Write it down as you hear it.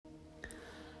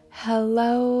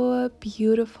Hello,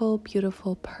 beautiful,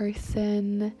 beautiful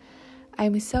person.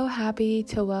 I'm so happy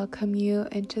to welcome you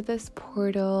into this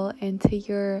portal, into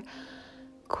your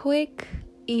quick,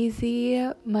 easy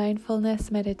mindfulness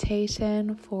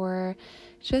meditation for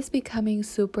just becoming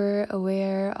super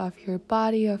aware of your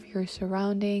body, of your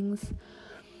surroundings,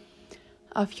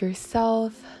 of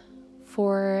yourself,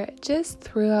 for just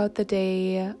throughout the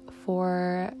day,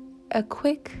 for a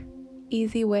quick,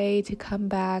 easy way to come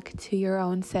back to your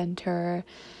own center,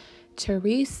 to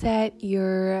reset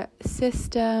your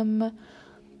system,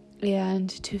 and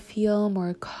to feel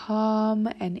more calm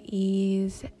and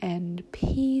ease and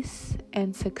peace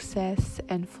and success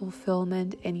and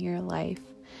fulfillment in your life.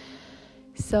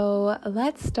 So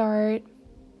let's start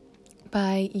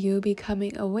by you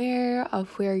becoming aware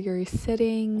of where you're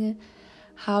sitting,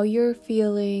 how you're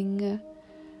feeling,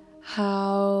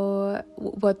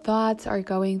 what thoughts are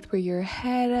going through your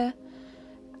head,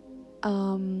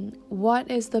 what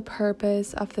is the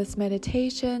purpose of this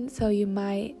meditation. So you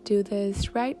might do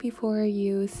this right before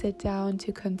you sit down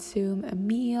to consume a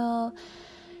meal,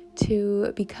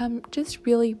 to become just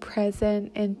really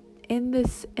present in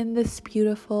this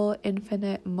beautiful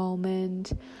infinite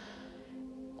moment.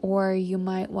 Or you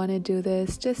might want to do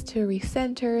this just to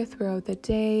recenter throughout the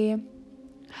day,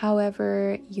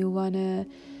 however you want to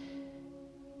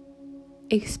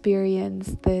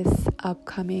experience this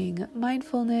upcoming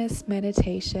mindfulness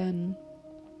meditation.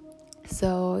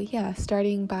 So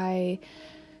starting by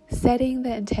setting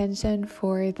the intention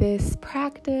for this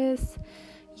practice.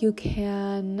 You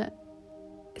can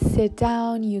sit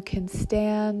down, you can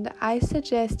stand. I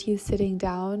suggest you sitting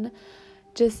down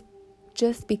just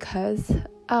because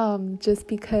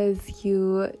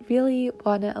you really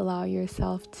want to allow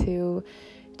yourself to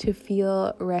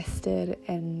feel rested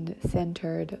and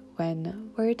centered when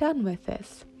we're done with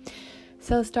this.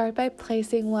 So start by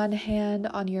placing one hand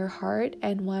on your heart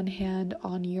and one hand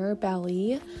on your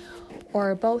belly,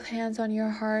 or both hands on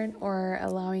your heart, or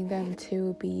allowing them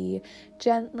to be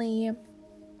gently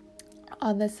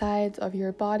on the sides of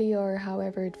your body, or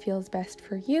however it feels best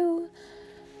for you.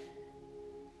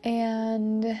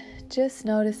 And just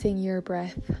noticing your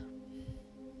breath.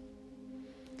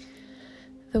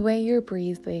 The way you're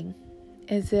breathing.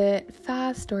 Is it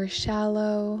fast or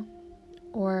shallow,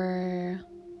 or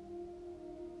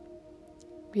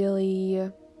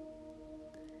really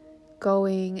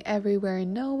going everywhere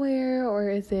and nowhere, or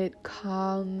is it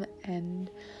calm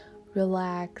and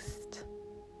relaxed?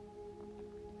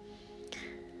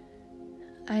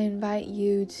 I invite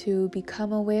you to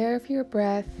become aware of your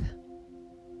breath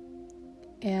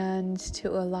and to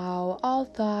allow all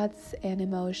thoughts and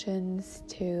emotions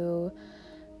to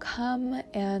come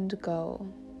and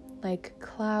go like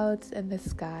clouds in the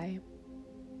sky.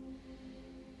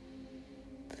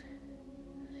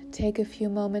 Take a few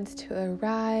moments to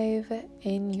arrive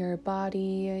in your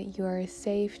body. You are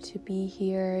safe to be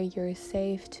here. You're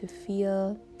safe to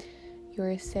feel.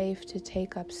 You're safe to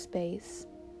take up space.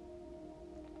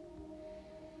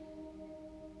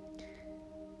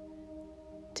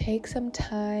 Take some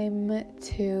time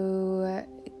to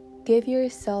give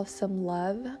yourself some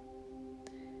love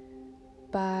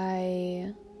by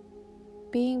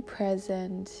being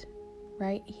present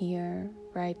right here,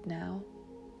 right now.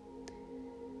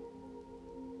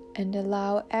 And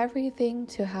allow everything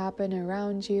to happen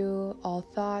around you, all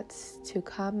thoughts to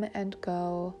come and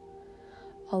go,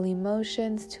 all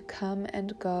emotions to come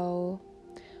and go,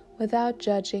 without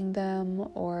judging them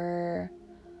or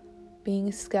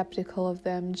being skeptical of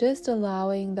them, just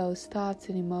allowing those thoughts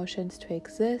and emotions to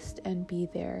exist and be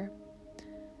there.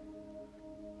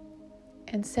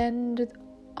 And send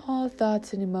all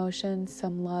thoughts and emotions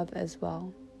some love as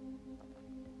well.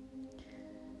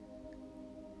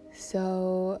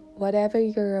 So whatever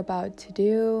you're about to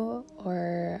do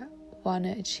or want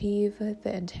to achieve,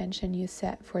 the intention you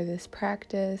set for this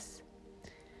practice,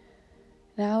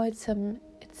 now it's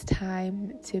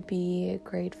time to be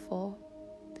grateful.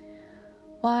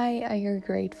 Why are you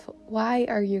grateful? Why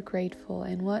are you grateful,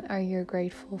 and what are you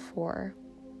grateful for?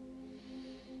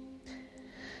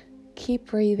 Keep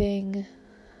breathing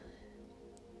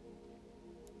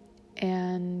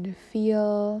and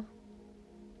feel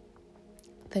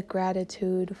the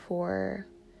gratitude for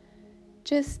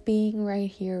just being right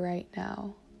here, right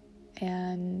now,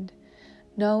 and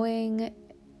knowing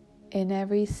in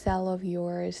every cell of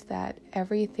yours that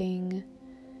everything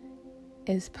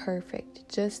is perfect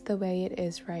just the way it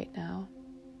is right now.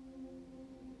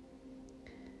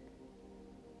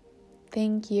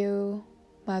 Thank you,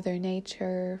 Mother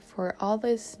Nature, for all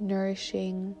this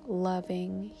nourishing,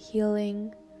 loving,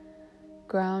 healing,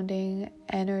 grounding,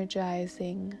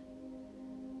 energizing,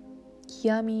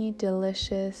 yummy,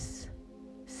 delicious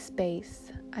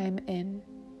space I'm in,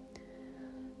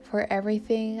 for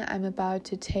everything I'm about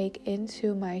to take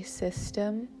into my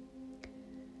system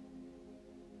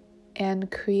and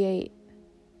create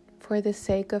for the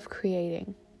sake of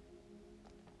creating,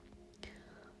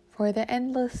 for the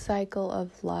endless cycle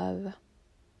of love.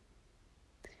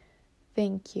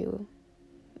 Thank you,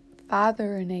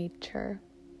 Father Nature,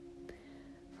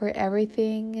 for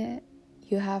everything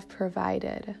you have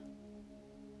provided.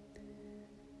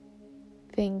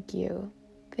 Thank you,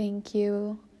 thank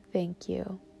you, thank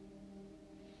you.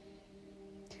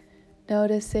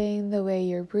 Noticing the way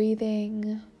you're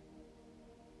breathing,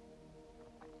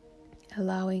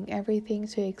 allowing everything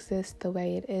to exist the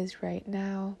way it is right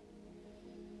now,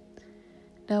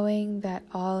 knowing that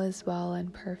all is well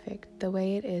and perfect the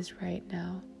way it is right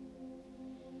now.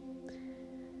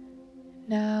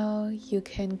 Now you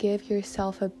can give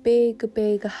yourself a big,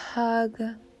 big hug.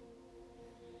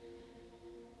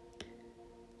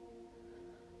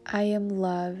 I am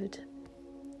loved.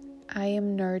 I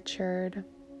am nurtured.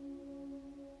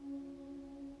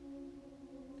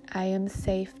 I am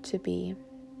safe to be.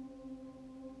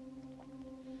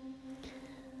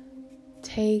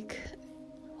 Take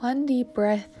one deep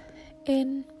breath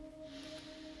in.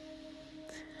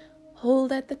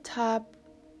 Hold at the top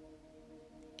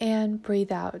and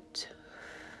breathe out.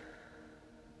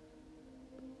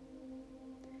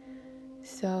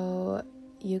 So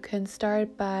you can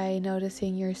start by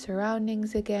noticing your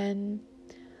surroundings again.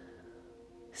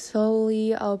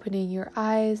 Slowly opening your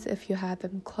eyes if you had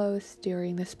them closed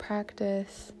during this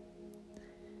practice.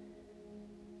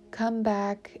 Come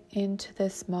back into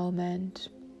this moment.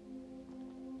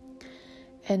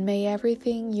 And may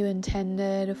everything you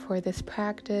intended for this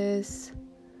practice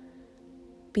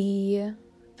be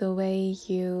the way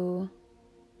you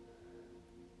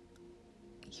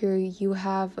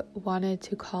have wanted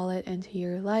to call it into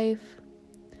your life.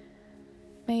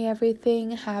 May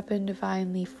everything happen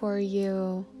divinely for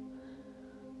you.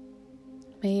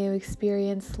 May you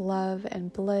experience love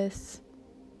and bliss.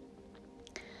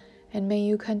 And may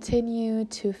you continue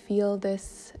to feel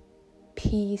this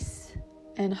peace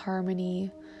and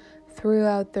harmony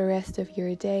throughout the rest of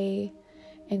your day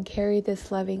and carry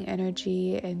this loving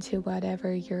energy into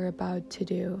whatever you're about to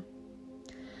do.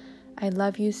 I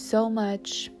love you so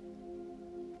much,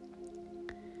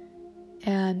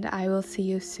 and I will see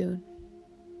you soon.